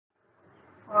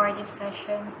Our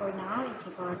discussion for now is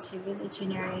about civil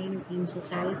engineering in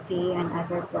society and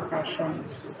other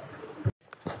professions.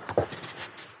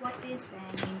 What is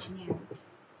an engineer?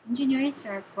 Engineers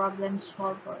are problem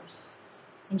solvers.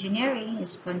 Engineering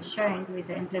is concerned with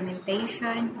the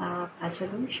implementation of a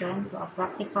solution to a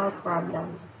practical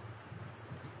problem,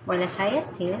 while a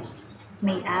scientist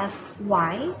may ask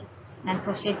why and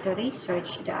proceed to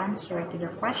research the answer to the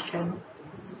question.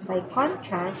 By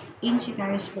contrast,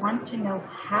 engineers want to know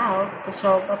how to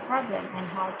solve a problem and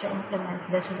how to implement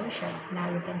the solution.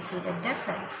 Now you can see the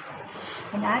difference.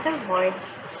 In other words,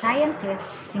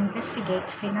 scientists investigate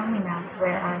phenomena,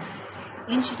 whereas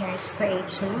engineers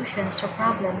create solutions to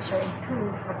problems or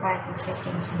improve upon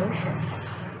existing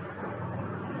solutions.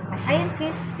 A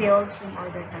scientist builds in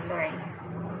order to learn,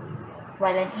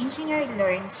 while an engineer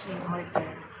learns in order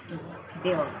to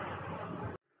build.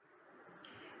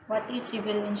 What is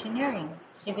civil engineering?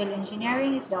 Civil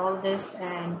engineering is the oldest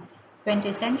and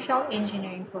quintessential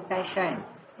engineering profession.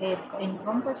 It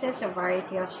encompasses a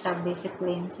variety of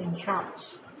subdisciplines and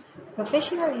shops.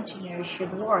 Professional engineers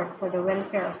should work for the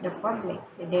welfare of the public.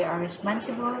 They are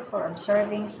responsible for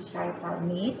observing societal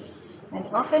needs and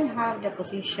often have the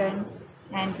position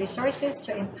and resources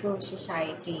to improve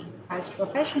society. As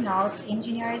professionals,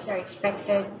 engineers are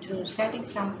expected to set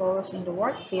examples in the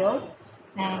work field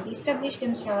and establish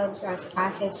themselves as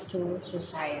assets to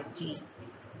society.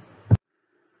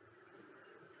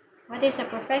 What is a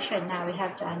profession? Now we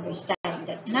have to understand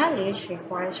that knowledge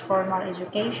requires formal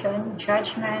education,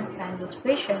 judgment, and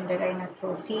discretion that are not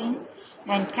routine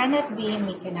and cannot be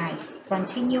mechanized.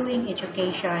 Continuing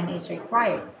education is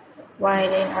required.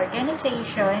 While in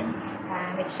organization,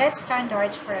 it sets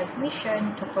standards for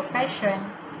admission to profession,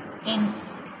 in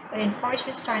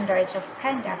enforces standards of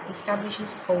conduct,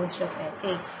 establishes codes of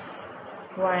ethics,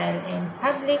 while in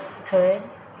public good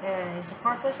is the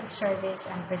purpose of service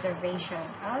and preservation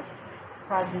of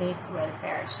public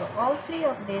welfare. So all three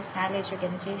of these, knowledge,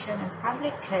 organization, and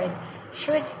public good,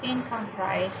 should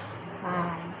encompass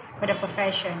for the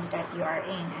profession that you are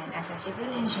in. And as a civil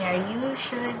engineer, you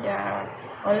should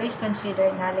always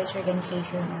consider knowledge,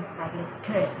 organization, and public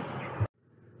good.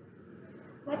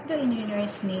 What do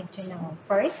engineers need to know?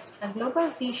 First, a global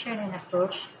vision and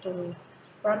approach to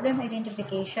problem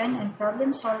identification and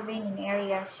problem solving in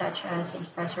areas such as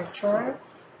infrastructure,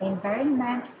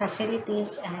 environment,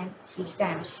 facilities, and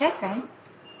systems. Second,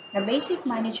 a basic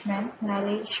management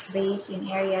knowledge base in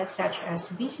areas such as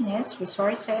business,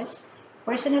 resources,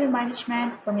 personnel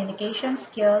management, communication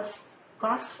skills,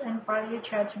 costs and value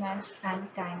judgments,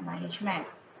 and time management.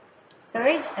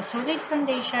 Third, a solid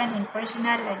foundation in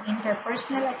personal and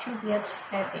interpersonal attributes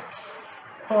ethics.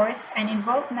 Fourth, an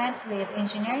involvement with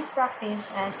engineering practice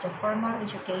as the formal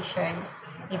education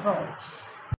evolves.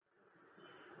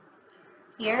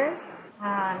 Here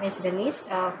is the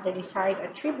list of the desired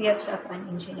attributes of an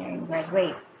engineering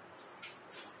graduate.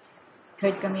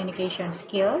 Good communication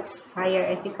skills, higher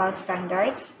ethical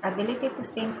standards, ability to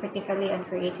think critically and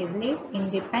creatively,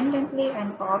 independently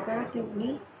and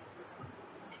cooperatively,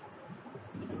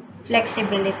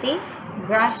 flexibility,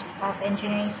 grasp of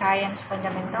engineering science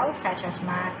fundamentals such as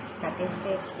math,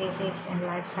 statistics, physics, and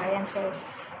life sciences,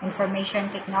 information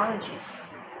technologies.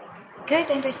 Good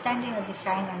understanding of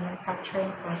design and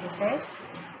manufacturing processes,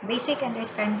 basic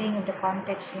understanding of the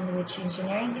context in which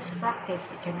engineering is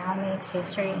practiced, economics,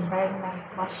 history, environment,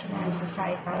 customer,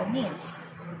 societal needs.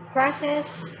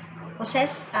 Possess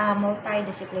a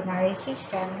multidisciplinary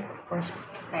system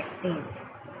perspective.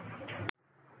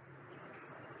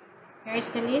 Here is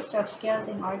the list of skills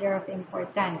in order of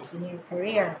importance in your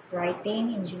career: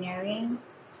 writing, engineering,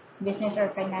 business or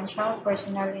financial,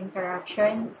 personal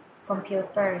interaction,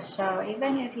 computer. So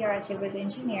even if you're a civil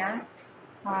engineer,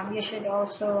 you should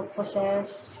also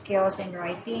possess skills in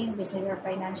writing, business or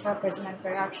financial, personal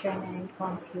interaction, and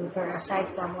computer, aside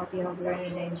from what you have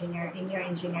learned in your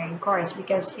engineering course.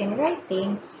 Because in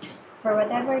writing, for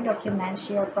whatever documents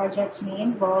your projects may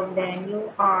involve, then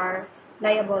you are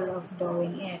liable of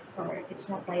doing it, or it's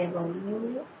not liable,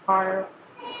 you are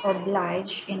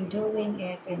obliged in doing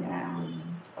it in a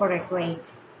correct way.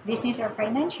 Business or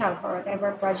financial, for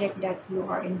whatever project that you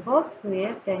are involved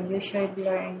with, then you should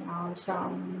learn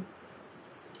some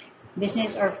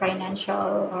business or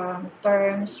financial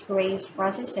terms, phrase,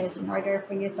 processes in order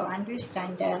for you to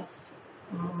understand the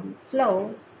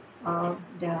flow of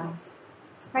the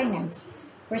finance.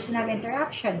 Personal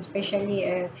interaction, especially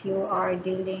if you are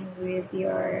dealing with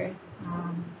your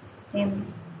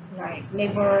like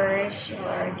laborers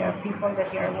or the people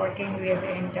that you are working with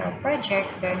in the project,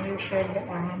 then you should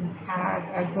have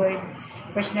a good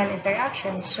personal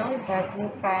interaction so that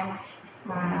you can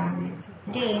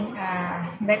gain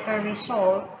a better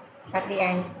result at the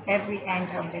end, every end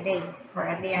of the day or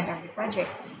at the end of the project.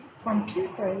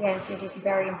 Computer, yes, it is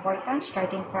very important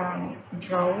starting from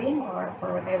drawing or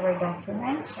for whatever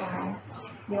documents.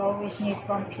 You always need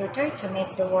computer to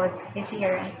make the work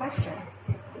easier and faster.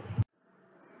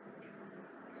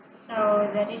 So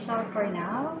that is all for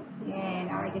now in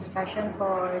our discussion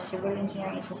for civil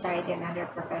engineering society and other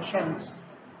professions.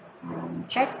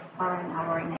 Check on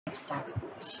our next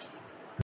topics.